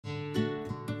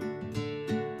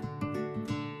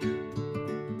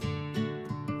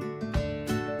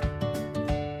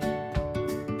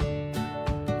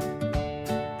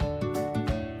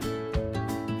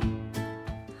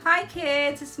Hi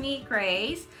kids, it's me,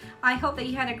 Grace. I hope that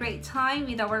you had a great time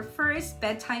with our first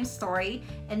bedtime story,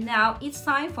 and now it's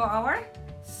time for our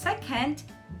second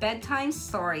bedtime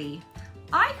story.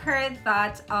 I heard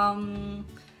that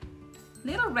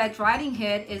Little Red Riding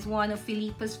Hood is one of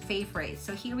Felipe's favorites.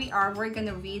 So here we are, we're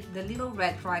gonna read the Little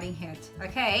Red Riding Hood,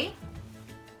 okay?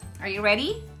 Are you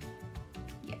ready?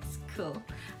 Yes, cool.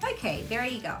 Okay, there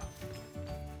you go.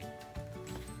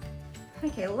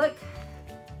 Okay, look.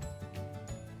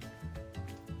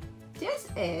 This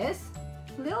is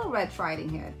Little Red Riding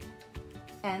Hood,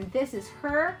 and this is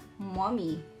her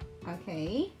mommy.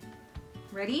 Okay,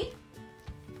 ready?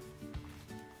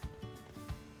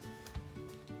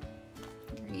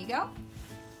 There you go.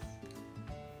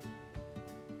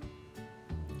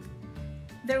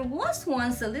 There was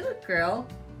once a little girl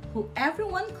who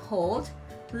everyone called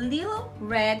Little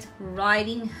Red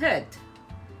Riding Hood.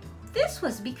 This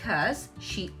was because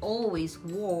she always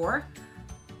wore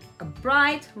a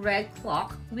bright red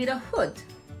cloak with a hood.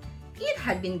 It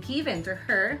had been given to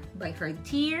her by her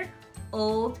dear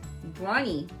old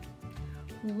granny.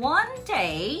 One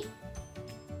day,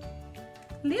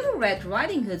 Little Red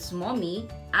Riding Hood's mommy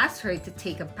asked her to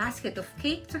take a basket of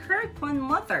cake to her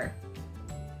grandmother.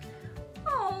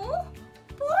 "Oh,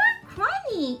 poor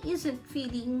granny isn't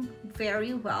feeling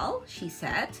very well," she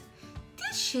said.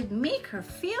 "This should make her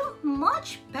feel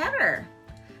much better."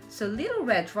 So Little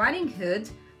Red Riding Hood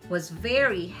was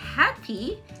very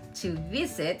happy to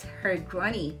visit her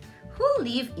granny, who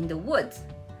lived in the woods.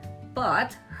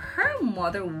 But her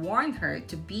mother warned her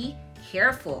to be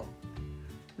careful.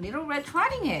 "Little Red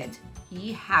Riding Hood,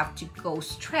 you have to go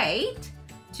straight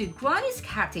to Granny's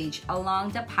cottage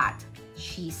along the path,"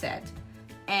 she said.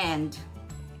 "And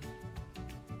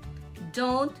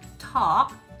don't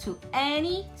talk to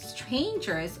any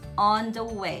strangers on the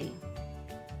way."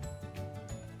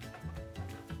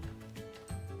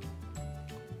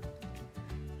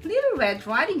 Little Red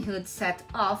Riding Hood set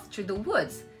off through the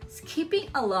woods, skipping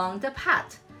along the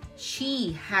path.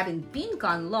 She hadn't been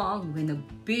gone long when a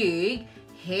big,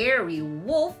 hairy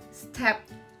wolf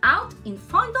stepped out in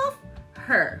front of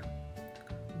her.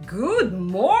 "Good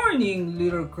morning,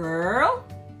 little girl,"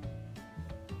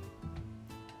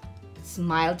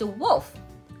 smiled the wolf.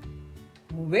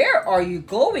 "Where are you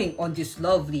going on this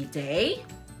lovely day?"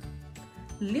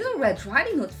 Little Red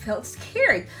Riding Hood felt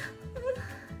scared,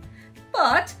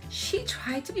 but she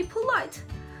tried to be polite.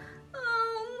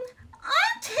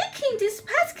 "I'm taking this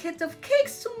basket of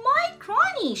cakes to my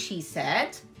granny," she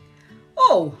said.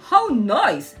 "Oh, how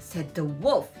nice," said the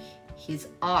wolf, his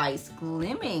eyes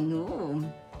gleaming. Ooh.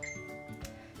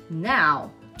 "Now,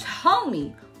 tell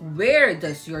me, where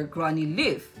does your granny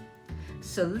live?"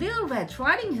 So Little Red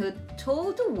Riding Hood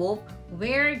told the wolf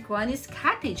where Granny's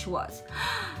cottage was.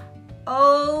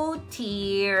 Oh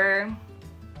dear.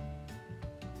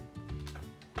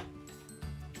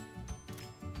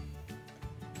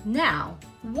 Now,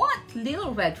 what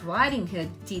Little Red Riding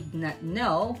Hood did not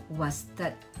know was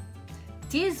that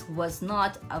this was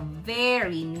not a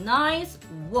very nice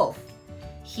wolf.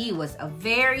 He was a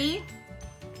very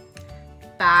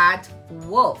bad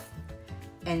wolf,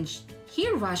 and he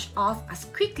rushed off as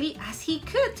quickly as he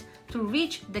could to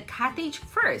reach the cottage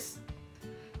first.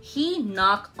 He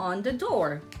knocked on the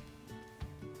door.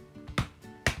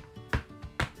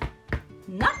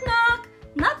 "Knock, knock,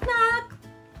 knock, knock,"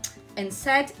 and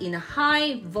said in a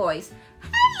high voice,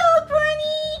 "Hello,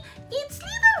 Granny, it's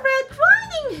Little Red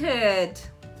Riding Hood."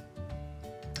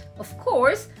 Of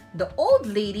course, the old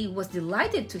lady was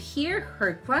delighted to hear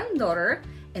her granddaughter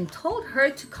and told her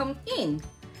to come in.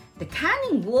 The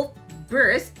cunning wolf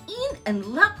burst in and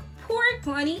locked poor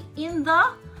Granny in the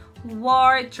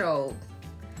wardrobe.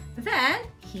 Then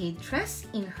he dressed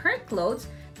in her clothes,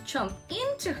 jumped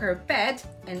into her bed,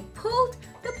 and pulled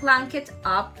the blanket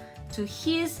up to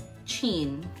his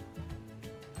chin.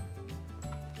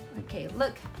 Okay,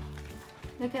 look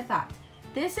at that.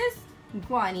 This is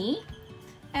Granny,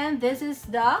 and this is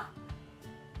the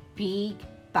big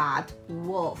bad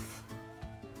wolf.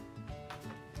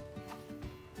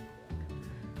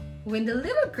 When the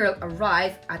little girl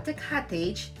arrived at the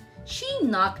cottage, she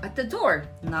knocked at the door.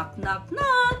 Knock, knock,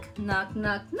 knock, knock,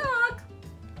 knock, knock.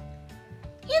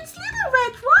 "It's Little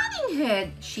Red Riding Hood,"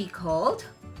 she called.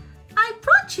 "I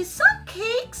brought you some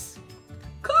cakes."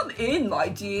 "Come in, my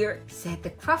dear," said the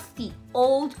crafty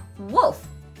old wolf.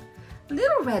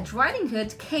 Little Red Riding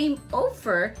Hood came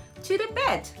over to the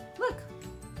bed.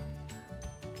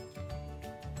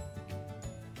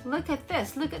 Look at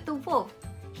this. Look at the wolf.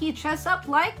 He dressed up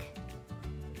like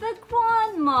the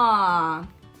grandma.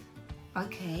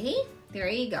 Okay, there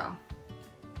you go.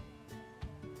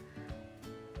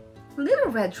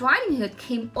 Little Red Riding Hood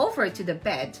came over to the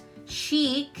bed.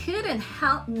 She couldn't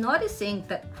help noticing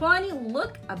that Granny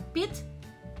looked a bit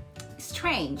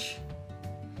strange.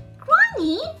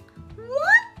 Granny,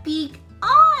 what big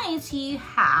eyes you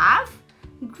have?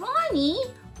 Granny,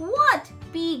 what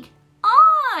big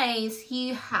eyes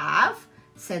you have?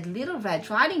 Said Little Red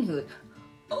Riding Hood.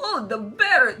 All the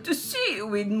better to see you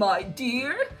with, my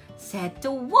dear, said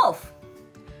the wolf.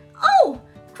 Oh,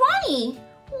 Granny,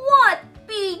 what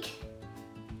big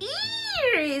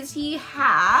ears you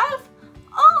have?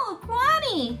 Oh,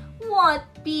 Granny, what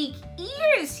big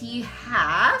ears you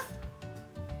have?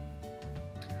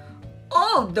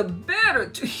 All the better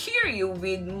to hear you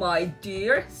with, my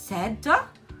dear, said the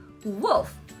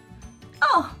wolf.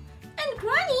 Oh, and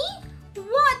Granny,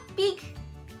 what big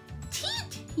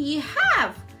teeth you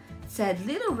have? Said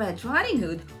Little Red Riding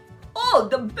Hood. All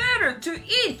the better to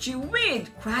eat you with,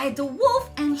 cried the wolf,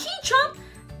 and he jumped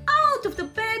out of the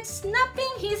bed,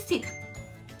 snapping his teeth.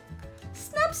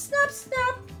 Snap, snap,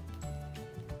 snap.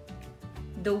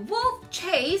 The wolf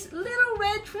chased Little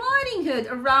Red Riding Hood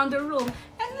around the room,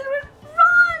 and Little Red,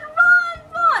 run, run,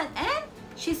 run, and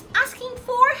she's asking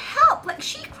for help. Like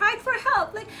she cried for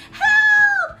help, like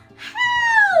help,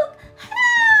 help,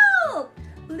 help.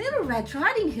 Little Red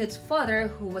Riding Hood's father,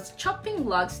 who was chopping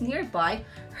logs nearby,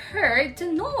 heard the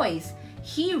noise.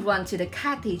 He ran to the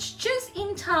cottage just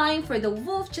in time for the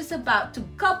wolf just about to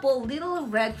gobble Little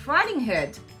Red Riding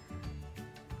Hood.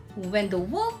 When the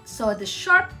wolf saw the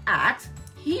sharp axe,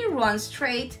 he ran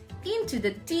straight into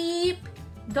the deep,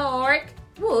 dark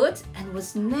woods and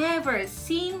was never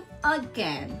seen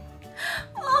again.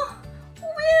 Oh,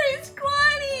 where is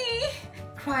Granny?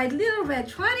 Cried Little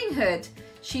Red Riding Hood.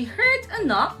 She heard a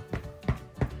knock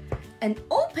and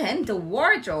opened the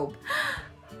wardrobe.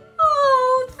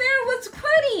 Oh, there was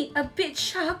Granny, a bit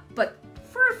shocked but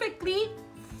perfectly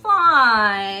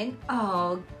fine.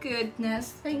 Oh,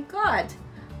 goodness, thank God.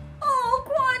 Oh,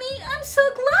 Granny, I'm so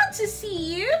glad to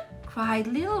see you, cried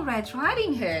Little Red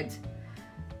Riding Hood,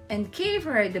 and gave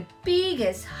her the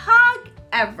biggest hug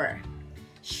ever.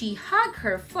 She hugged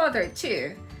her father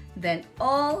too. Then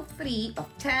all three of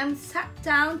them sat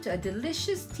down to a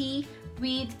delicious tea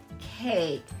with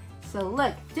cake. So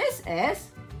look, this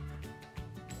is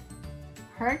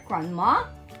her grandma,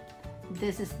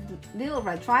 this is Little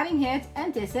Red Riding Hood,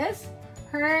 and this is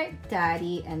her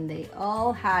daddy, and they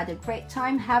all had a great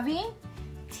time having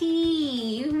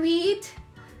tea with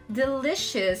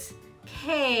delicious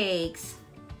cakes.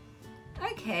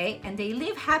 Okay, and they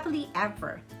live happily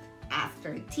ever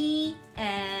after tea.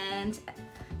 And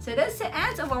so that's the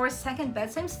end of our second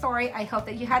bedtime story. I hope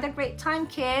that you had a great time,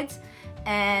 kids,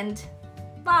 and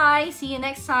bye. See you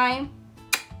next time.